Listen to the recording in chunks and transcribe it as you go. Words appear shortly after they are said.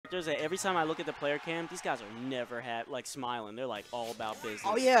characters that every time I look at the player cam, these guys are never like smiling. They're like all about business.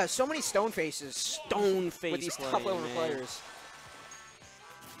 Oh yeah, so many stone faces. Stone face with these playing, top level man. players.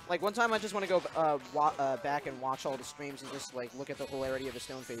 Like one time, I just want to go back and watch all the streams and just like look at the hilarity of the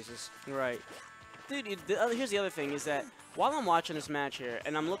stone faces. Right. Dude, here's the other thing is that while I'm watching this match here,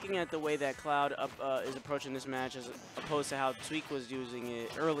 and I'm looking at the way that Cloud is approaching this match as opposed to how Tweak was using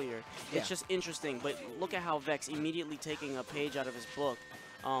it earlier, it's just interesting. But look at how Vex immediately taking a page out of his book,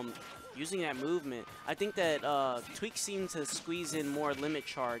 using that movement. I think that Tweak seemed to squeeze in more limit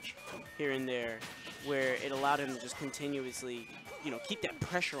charge here and there, where it allowed him to just continuously, you know, keep that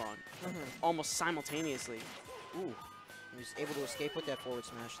pressure on, almost simultaneously. Ooh. He was able to escape with that forward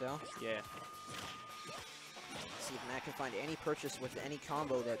smash, though. Yeah. See if Matt can find any purchase with any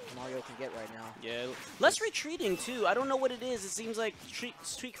combo that Mario can get right now. Yeah, less retreating too. I don't know what it is. It seems like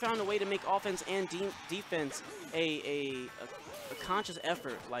Tweak found a way to make offense and defense a conscious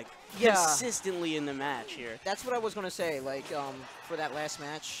effort, like consistently in the match here. That's what I was gonna say. Like for that last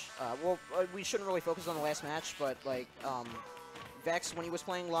match, well, we shouldn't really focus on the last match, but like Vex, when he was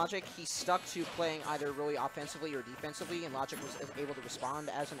playing Logic, he stuck to playing either really offensively or defensively, and Logic was able to respond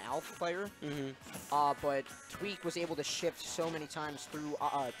as an alpha player. But Tweak was able to shift so many times through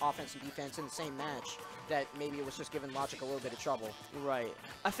offense and defense in the same match that maybe it was just giving Logic a little bit of trouble. Right.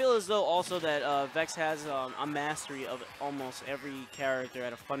 I feel as though also that Vex has a mastery of almost every character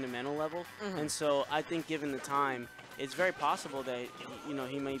at a fundamental level, and so I think given the time, it's very possible that, you know,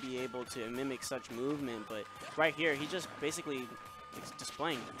 he may be able to mimic such movement, but right here, he just basically is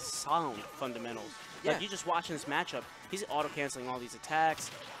displaying sound fundamentals. Yeah. Like, you just watching this matchup, he's auto-canceling all these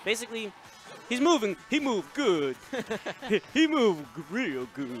attacks. Basically, he's moving. He moved good. He moved real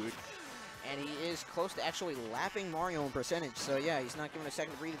good. And he is close to actually lapping Mario in percentage. So, yeah, he's not giving a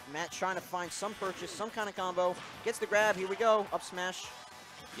second to breathe. Matt trying to find some purchase, some kind of combo. Gets the grab. Here we go. Up smash.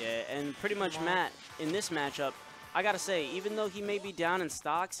 Yeah, and pretty much Matt, in this matchup, I gotta say, even though he may be down in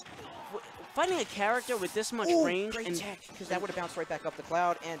stocks, finding a character with this much range great and tech, because that would have bounced right back up the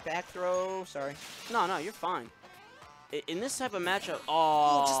Cloud. And back throw. Sorry. No, you're fine. In this type of matchup,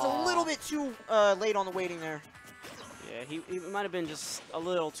 oh, just a little bit too late on the waiting there. Yeah, he might have been just a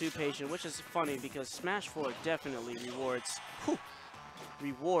little too patient, which is funny because Smash 4 definitely rewards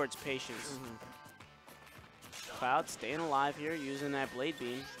patience. Cloud staying alive here using that Blade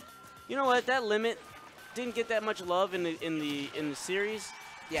Beam. You know what? That limit didn't get that much love in the series.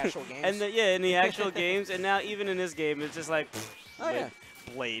 The actual games. And in the actual games, and now even in this game, it's just like, yeah.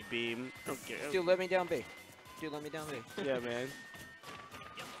 Blade Beam. Okay. Dude, let me down B. Dude, let me down B. Yeah,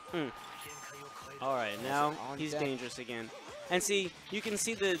 man. All right, now he's dangerous again. And see, you can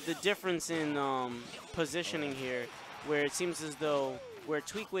see the difference in positioning here, where it seems as though where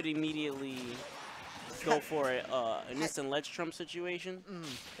Tweak would immediately go for an instant ledge trump situation,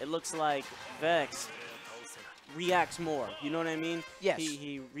 it looks like Vex reacts more. You know what I mean? Yes.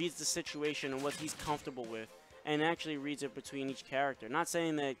 He reads the situation and what he's comfortable with, and actually reads it between each character. Not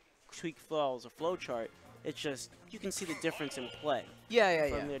saying that Tweak follows a flowchart. It's just you can see the difference in play.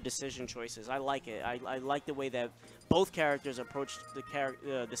 From their decision choices. I like it. I like the way that both characters approach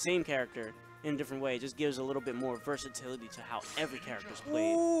the same character in a different way. It just gives a little bit more versatility to how every character's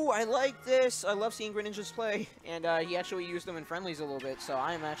played. Ooh, I like this. I love seeing Greninja's play. And he actually used them in friendlies a little bit, so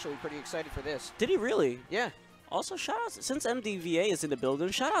I am actually pretty excited for this. Did he really? Yeah. Also, shout-outs, since MDVA is in the building,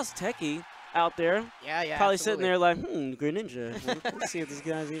 shout-outs to Techie out there. Yeah, Probably sitting there like, Greninja. Let's see if this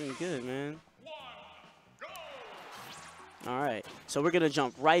guy's even good, man. All right, so we're going to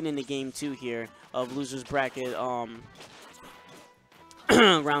jump right into Game 2 here of Losers Bracket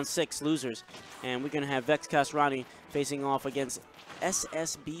Round 6 Losers. And we're going to have Vex Kasrani facing off against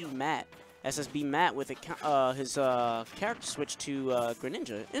SSBMatt. SSBMatt with his character switch to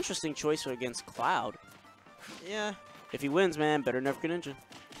Greninja. Interesting choice against Cloud. Yeah. If he wins, man, better nerf Greninja.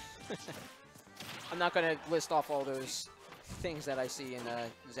 I'm not going to list off all those things that I see in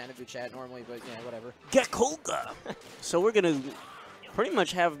Xanadu chat normally, but yeah, whatever. Gekoga! So we're going to pretty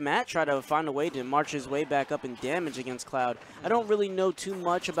much have Matt try to find a way to march his way back up in damage against Cloud. I don't really know too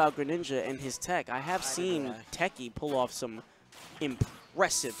much about Greninja and his tech. I have seen Techie pull off some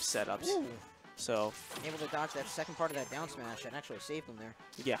impressive setups. Ooh. So able to dodge that second part of that down smash and actually saved him there.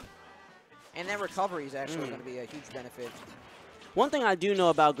 Yeah. And that recovery is actually going to be a huge benefit. One thing I do know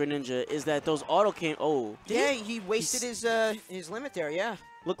about Greninja is that those auto cam. Oh, yeah, he wasted his limit there. Yeah.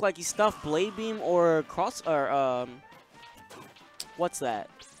 Looked like he stuffed Blade Beam or cross or what's that?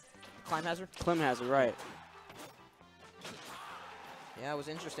 Climb hazard. Climb hazard, right? Yeah, it was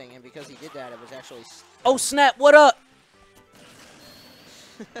interesting, and because he did that, it was actually. Oh snap! What up?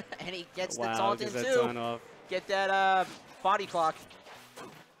 And he gets the taunt in too. Get that body clock.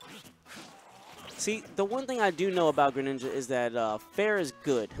 See, the one thing I do know about Greninja is that fair is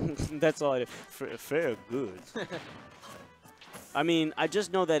good. That's all I do. Fair good. I mean, I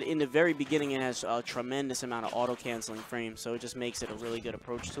just know that in the very beginning it has a tremendous amount of auto-canceling frames, so it just makes it a really good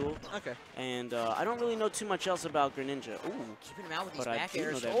approach tool. Okay. And I don't really know too much else about Greninja. Ooh. Keeping him out with these But I back do know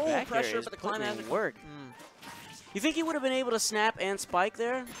airs. that Oh, back pressure, air is but the putting climb in has work. You think he would have been able to snap and spike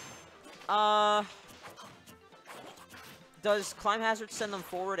there? Does Climb Hazard send them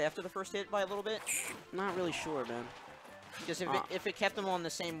forward after the first hit by a little bit? Not really sure, man. Because if it kept them on the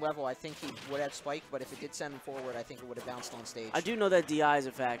same level, I think he would have spiked, but if it did send him forward, I think it would have bounced on stage. I do know that DI is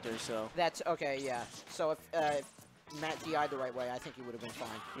a factor, so. That's okay, yeah. So if Matt DI'd the right way, I think he would have been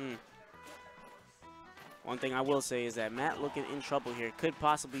fine. One thing I will say is that Matt looking in trouble here could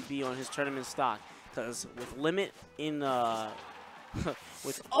possibly be on his tournament stock, because with limit in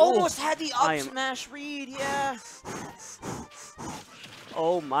with almost had the up smash read, yeah.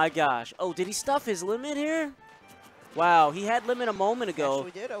 Oh my gosh. Oh, did he stuff his limit here? Wow, he had limit a moment ago.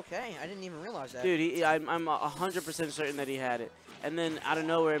 Actually did? Okay, I didn't even realize that. Dude, I'm 100% certain that he had it. And then out of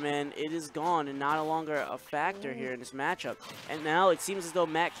nowhere, man, it is gone and not longer a factor here in this matchup. And now it seems as though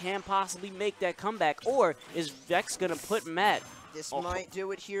Matt can possibly make that comeback. Or is Vex going to put Matt? This might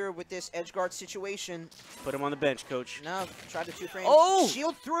do it here with this edge guard situation. Put him on the bench, coach. No, try the 2 frames. Oh!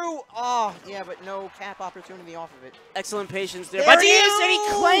 Shield through. Oh, yeah, but no cap opportunity off of it. Excellent patience there. There he is, and he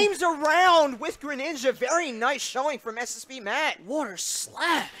claims a round with Greninja. Very nice showing from SSBMatt. Water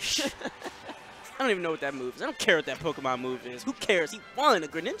slash. I don't even know what that move is. I don't care what that Pokemon move is. Who cares? He won. The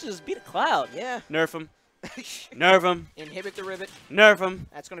Greninja just beat a Cloud. Yeah. Nerf him. Nerf him. Inhibit the rivet. Nerf him.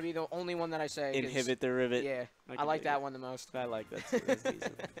 That's going to be the only one that I say. Inhibit the rivet. Yeah, I like that one the most. I like that too. That's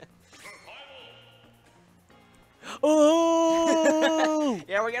decent. Oh!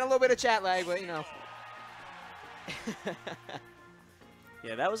 Yeah, we're getting a little bit of chat lag, but you know.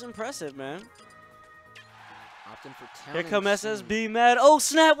 Yeah, that was impressive, man. Opting for town. Here come SSBMatt. Oh,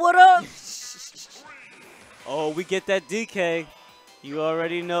 snap, what up? Oh, we get that DK. You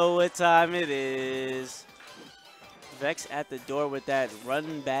already know what time it is. Vex at the door with that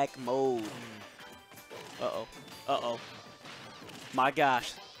run back mode. Uh-oh. Uh-oh. My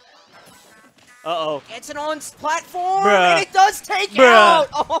gosh. Uh-oh. Gets it on platform, Bruh. and it does take Bruh. out.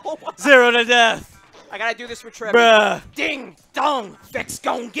 Oh, 0 to death. I gotta do this for Trevor. Bruh. Ding dong. Vex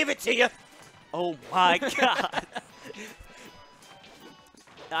gon' give it to you. Oh my god.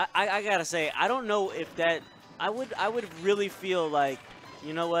 I gotta say, I don't know if that I would really feel like,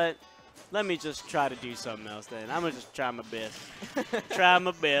 you know what? Let me just try to do something else then. I'm gonna just try my best. Try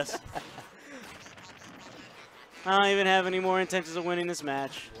my best. I don't even have any more intentions of winning this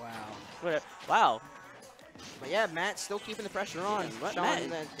match. Wow. Wow. But yeah, Matt's still keeping the pressure on. Yeah,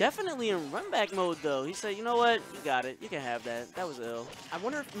 Matt, definitely in run back mode though. He said, you know what? You got it. You can have that. That was ill. I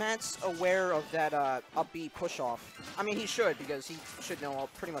wonder if Matt's aware of that up B push off. I mean, he should, because he should know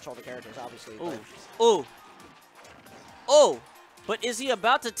pretty much all the characters, obviously. Ooh. Ooh. Oh. But is he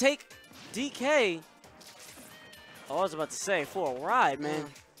about to take DK? Oh, I was about to say, for a ride, man.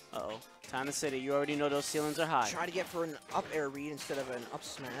 Uh-oh. Time to City. You already know those ceilings are high. Try to get for an up air read instead of an up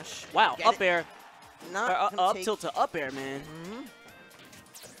smash. Wow, up air. Not up tilt to up air, man.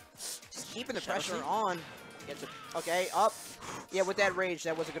 Just keeping the pressure on. Gets it. Okay, up. Yeah, with that rage,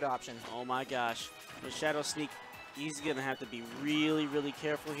 that was a good option. Oh my gosh. With Shadow Sneak, he's going to have to be really, really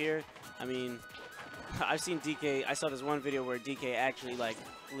careful here. I mean, I've seen DK. I saw this one video where DK actually, like,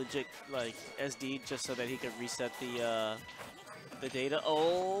 legit, like, SD'd just so that he could reset the data.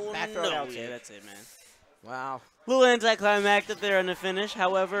 Oh, back throw no. out Yeah, that's it, man. Wow. Little anticlimactic there in the finish.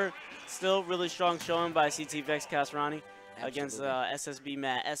 However, still really strong showing by CT Vex Kasrani against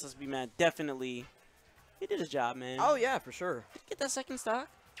SSBMatt. SSBMatt definitely, he did his job, man. Oh, yeah, for sure. Did he get that second stock?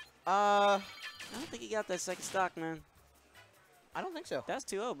 I don't think he got that second stock, man. I don't think so. That's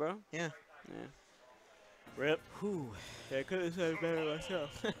 2-0, bro. Yeah. Yeah. Rip. Whew. Yeah, I couldn't say it better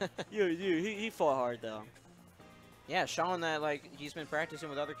myself. He fought hard, though. Yeah, showing that, like, he's been practicing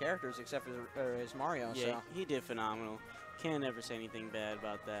with other characters except for his Mario. Yeah, so. he did phenomenal. Can't ever say anything bad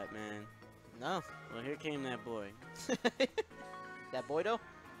about that, man. No. Well, here came that boy. That boy, though?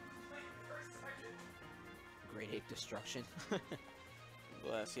 Great Ape Destruction.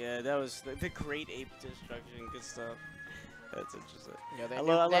 Bless. Yeah, that was the Great Ape Destruction. Good stuff. That's interesting. Yeah,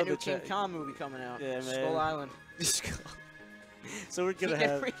 that new King Kong movie coming out. Yeah, man. Skull Island. So we're going to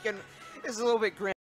have... It's a little bit grim.